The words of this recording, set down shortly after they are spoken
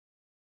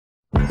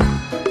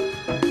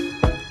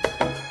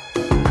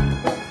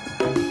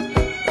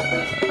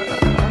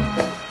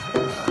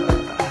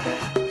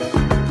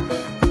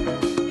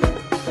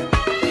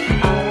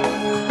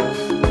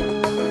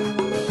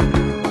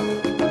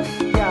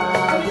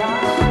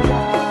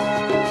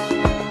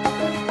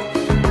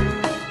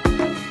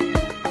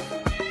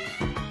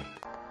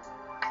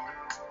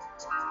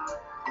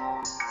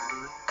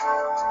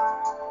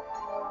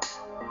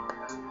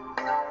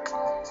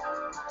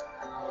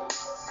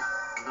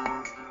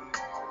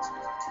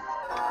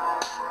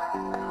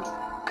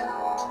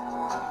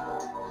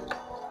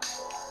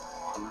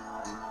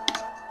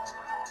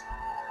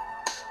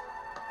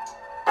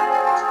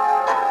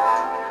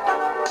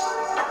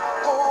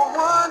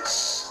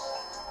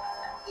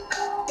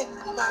in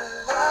my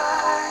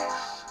life.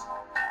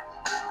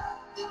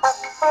 I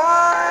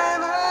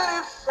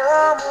finally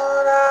found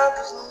what I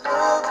was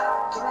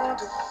looking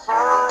to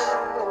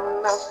find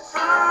when I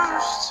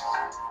first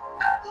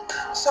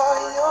saw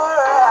your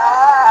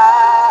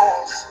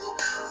eyes.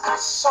 I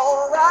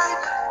saw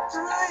right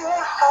through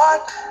your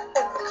heart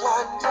and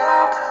climbed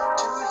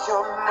into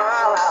your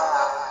mind.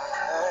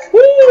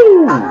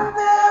 Woo! I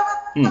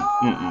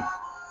never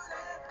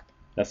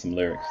That's some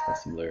lyrics.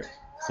 That's some lyrics.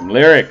 Some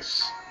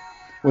lyrics.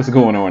 What's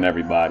going on,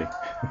 everybody?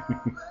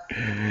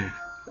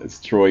 It's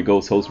Troy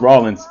Ghost Host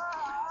Rollins.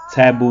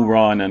 Taboo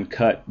Raw and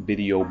Uncut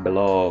video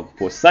blog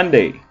for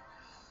Sunday,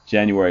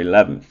 January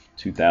 11th,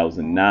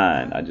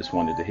 2009. I just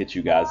wanted to hit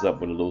you guys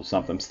up with a little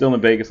something. I'm still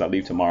in Vegas. I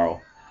leave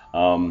tomorrow.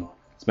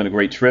 It's been a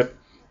great trip.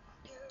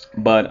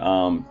 But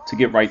to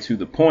get right to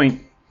the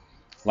point,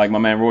 like my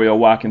man Royal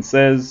Watkins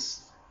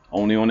says,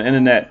 only on the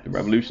internet. The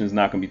revolution is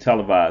not going to be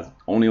televised.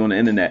 Only on the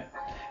internet.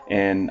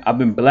 And I've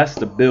been blessed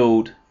to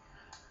build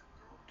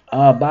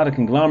about a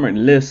conglomerate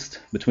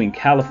list between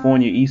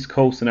California, East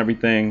Coast, and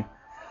everything.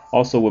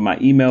 Also with my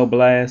email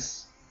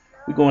blasts,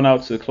 we're going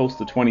out to close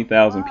to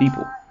 20,000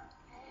 people.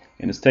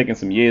 And it's taken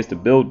some years to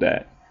build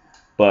that.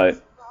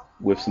 But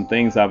with some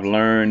things I've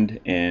learned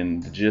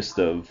and the gist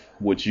of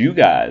what you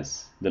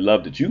guys, the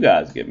love that you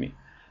guys give me,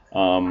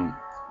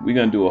 we're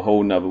going to do a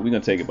whole nother, we're going to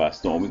take it by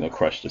storm. We're going to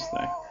crush this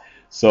thing.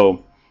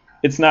 So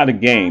it's not a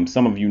game.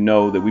 Some of you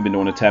know that we've been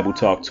doing a Taboo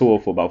Talk tour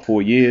for about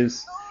 4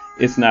 years.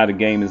 It's not a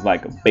game. It's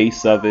like a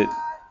base of it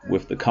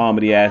with the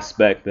comedy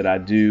aspect that I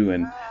do.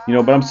 And,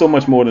 but I'm so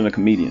much more than a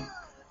comedian.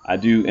 I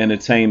do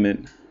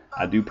entertainment.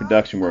 I do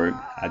production work.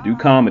 I do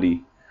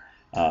comedy.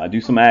 I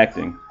do some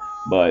acting.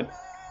 But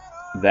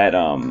that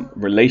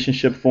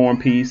relationship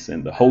form piece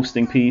and the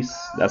hosting piece,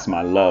 that's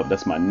my love.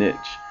 That's my niche.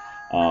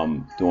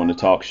 Doing the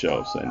talk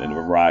shows and then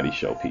the variety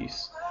show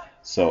piece.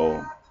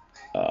 So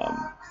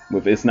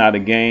with It's Not a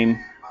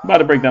Game, I'm about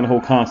to break down the whole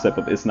concept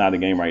of It's Not a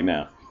Game right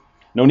now.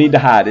 No need to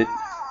hide it.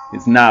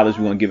 It's knowledge.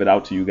 We're going to give it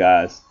out to you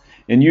guys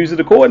and use it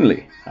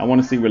accordingly. I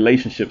want to see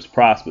relationships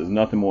prosper. There's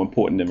nothing more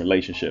important than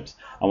relationships.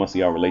 I want to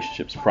see our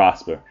relationships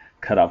prosper.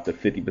 Cut out the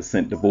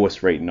 50%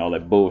 divorce rate and all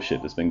that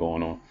bullshit that's been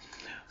going on.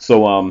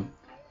 So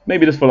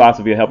maybe this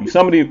philosophy will help you.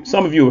 Some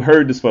of you have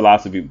heard this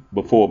philosophy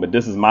before, but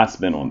this is my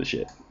spin on the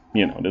shit.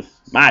 This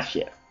is my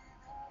shit.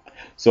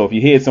 So if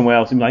you hear it somewhere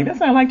else, you're like, that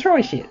sounds like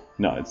Troy shit.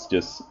 No, it's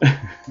just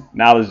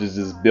knowledge is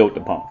just built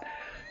upon.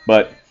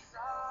 But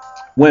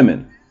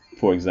women,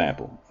 for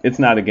example, It's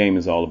Not a Game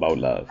is all about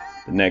love.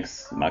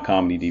 My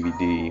comedy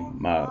DVD,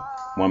 my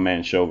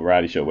one-man show,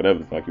 variety show, whatever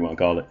the fuck you want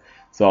to call it,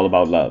 it's all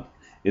about love.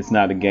 It's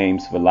Not a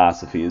Game's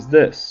philosophy is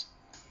this.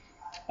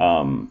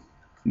 Men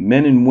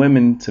and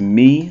women, to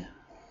me,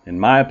 in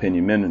my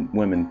opinion, men and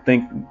women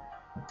think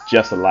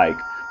just alike.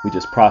 We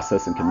just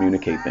process and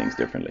communicate things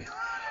differently.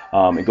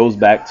 It goes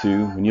back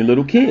to when you're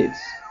little kids.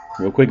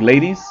 Real quick,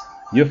 ladies,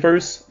 your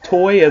first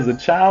toy as a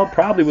child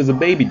probably was a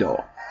baby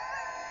doll.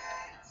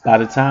 By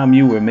the time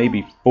you were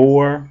maybe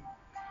 4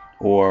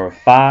 or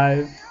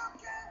 5,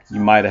 you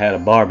might have had a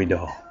Barbie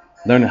doll.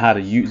 Learning how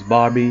to use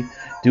Barbie,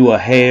 do her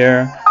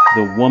hair,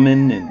 the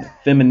woman and the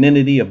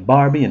femininity of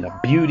Barbie and the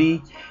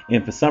beauty.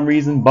 And for some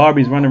reason,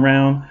 Barbie's running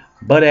around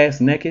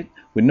butt-ass naked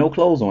with no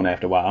clothes on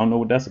after a while. I don't know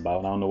what that's about.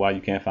 I don't know why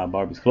you can't find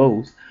Barbie's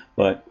clothes.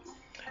 But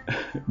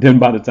then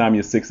by the time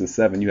you're 6 or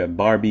 7, you have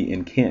Barbie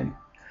and Ken.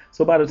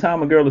 So by the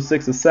time a girl is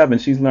 6 or 7,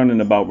 she's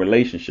learning about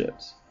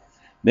relationships.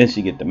 Then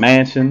she get the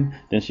mansion.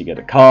 Then she get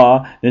a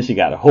car. Then she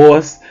got a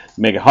horse.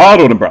 Make it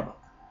hard on the brother.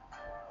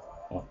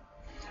 Oh.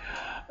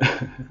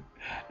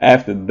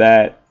 After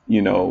that,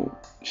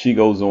 she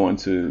goes on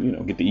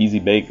to, get the easy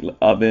bake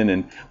oven.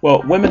 And,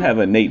 well, women have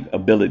an innate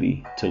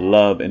ability to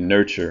love and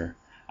nurture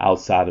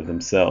outside of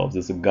themselves.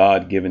 It's a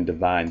God-given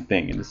divine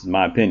thing. And this is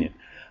my opinion.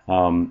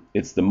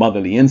 It's the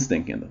motherly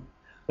instinct in them.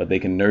 But they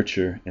can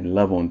nurture and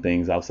love on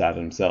things outside of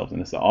themselves. And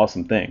it's an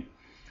awesome thing.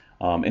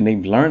 And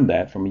they've learned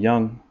that from a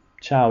young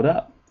child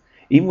up.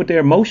 Even with their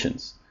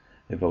emotions.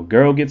 If a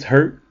girl gets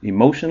hurt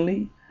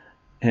emotionally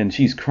and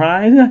she's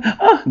crying,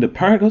 the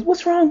parent goes,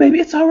 "What's wrong, baby?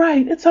 It's all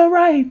right. It's all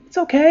right. It's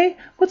okay.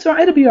 What's wrong?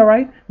 It'll be all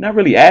right." Not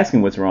really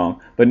asking what's wrong,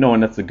 but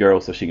knowing that's a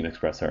girl so she can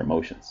express her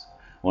emotions.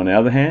 On the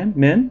other hand,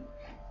 men,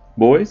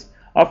 boys,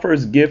 our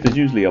first gift is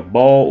usually a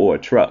ball or a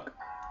truck.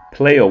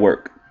 Play or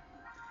work.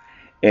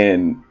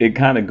 And it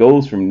kind of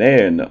goes from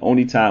there. And the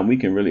only time we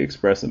can really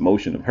express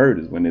emotion of hurt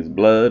is when there's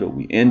blood or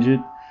we injured.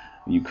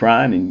 You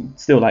crying and you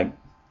still like,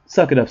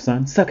 "Suck it up,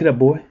 son. Suck it up,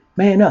 boy.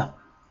 Man up."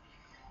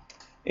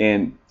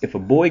 And if a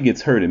boy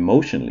gets hurt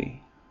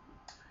emotionally,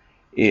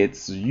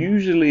 it's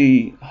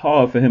usually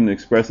hard for him to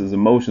express his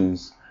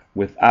emotions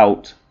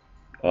without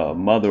a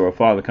mother or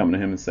father coming to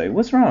him and say,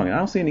 "What's wrong? I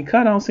don't see any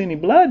cut. I don't see any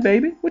blood,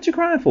 baby. What you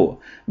crying for?"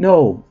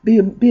 "No, be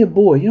a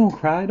boy. You don't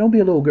cry. Don't be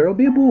a little girl.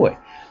 Be a boy."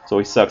 So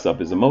he sucks up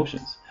his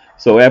emotions.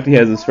 So after he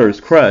has his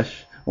first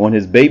crush on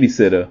his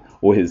babysitter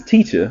or his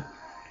teacher,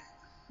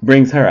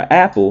 brings her an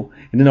apple,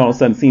 and then all of a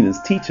sudden seeing his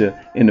teacher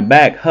in the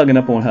back hugging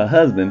up on her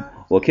husband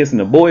or kissing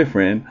a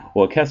boyfriend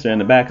or kissing her in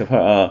the back of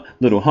her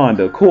little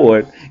Honda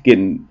Accord,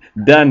 getting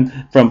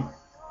done from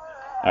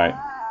All right.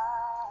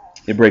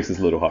 It breaks his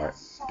little heart.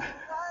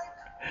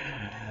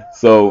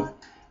 So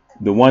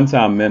the one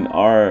time men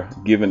are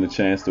given a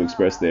chance to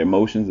express their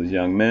emotions as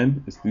young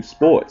men is through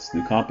sports,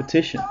 through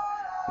competition.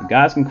 And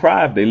guys can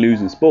cry if they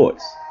lose in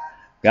sports.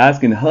 Guys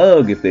can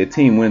hug if their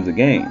team wins a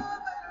game.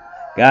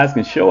 Guys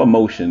can show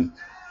emotion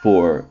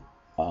for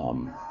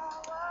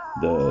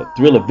the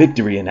thrill of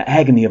victory and the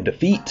agony of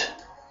defeat.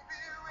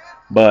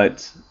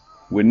 But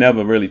we're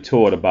never really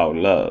taught about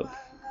love.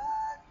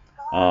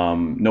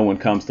 No one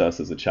comes to us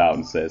as a child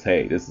and says,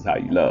 hey, this is how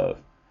you love.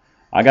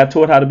 I got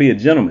taught how to be a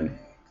gentleman.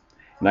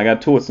 And I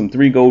got taught some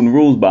 3 golden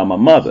rules by my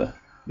mother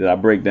that I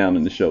break down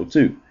in the show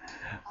too.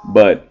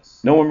 But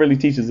no one really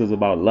teaches us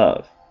about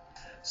love.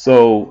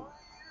 So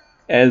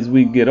as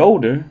we get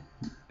older,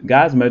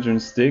 guys measuring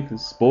stick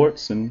is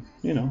sports and,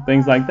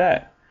 things like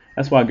that.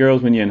 That's why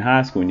girls, when you're in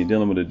high school and you're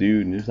dealing with a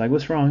dude and you're like,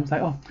 what's wrong? He's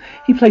like, oh,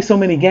 he plays so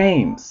many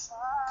games.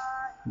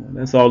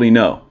 That's all he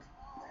knows.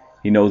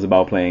 He knows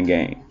about playing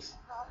games.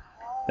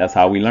 That's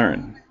how we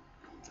learn.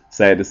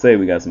 Sad to say,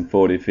 we got some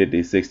 40,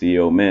 50,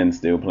 60-year-old men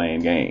still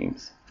playing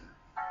games.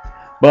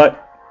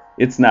 But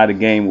it's not a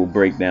game. We'll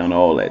break down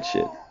all that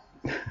shit.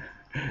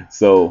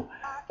 So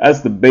that's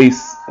the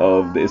base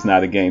of the it's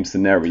not a game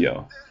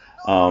scenario.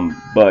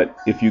 But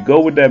if you go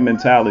with that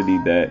mentality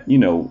that,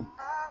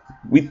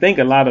 we think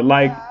a lot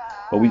alike,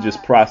 but we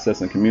just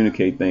process and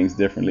communicate things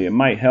differently, it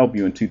might help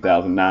you in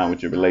 2009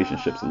 with your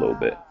relationships a little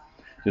bit.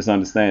 Just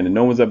understand that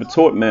no one's ever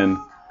taught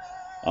men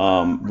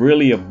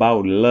really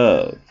about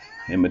love,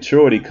 and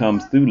maturity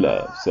comes through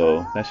love.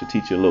 So that should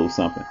teach you a little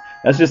something.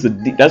 That's just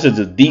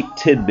a deep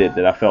tidbit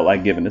that I felt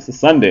like giving. It's a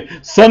Sunday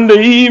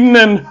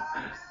evening,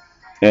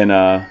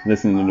 and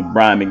listening to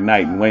Brian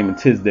McKnight and Wayman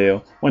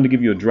Tisdale. Wanted to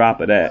give you a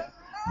drop of that,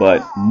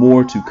 but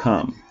more to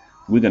come.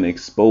 We're gonna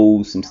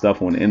expose some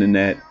stuff on the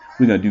internet.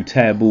 We're gonna do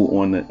Taboo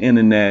on the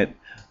internet.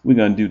 We're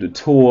gonna do the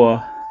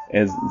tour.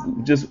 As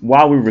just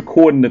while we're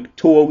recording the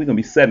tour, we're gonna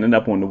be setting it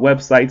up on the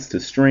websites to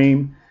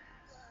stream.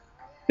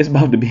 It's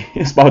about to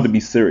be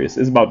serious.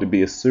 It's about to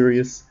be a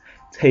serious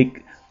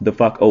take the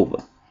fuck over.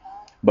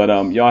 But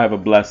y'all have a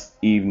blessed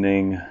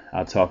evening.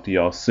 I'll talk to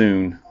y'all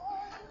soon.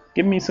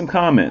 Give me some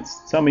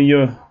comments. Tell me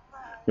your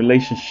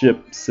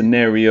relationship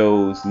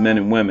scenarios, men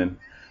and women.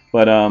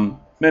 But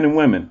men and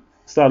women,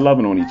 start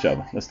loving on each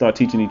other. Let's start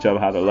teaching each other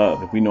how to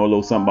love. If we know a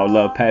little something about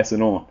love, pass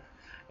it on.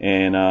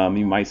 And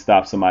you might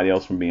stop somebody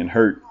else from being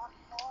hurt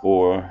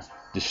or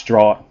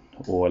distraught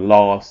or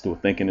lost or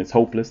thinking it's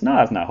hopeless.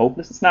 No, it's not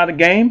hopeless. It's not a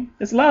game.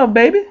 It's love,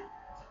 baby.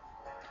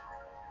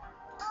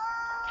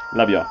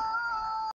 Love y'all.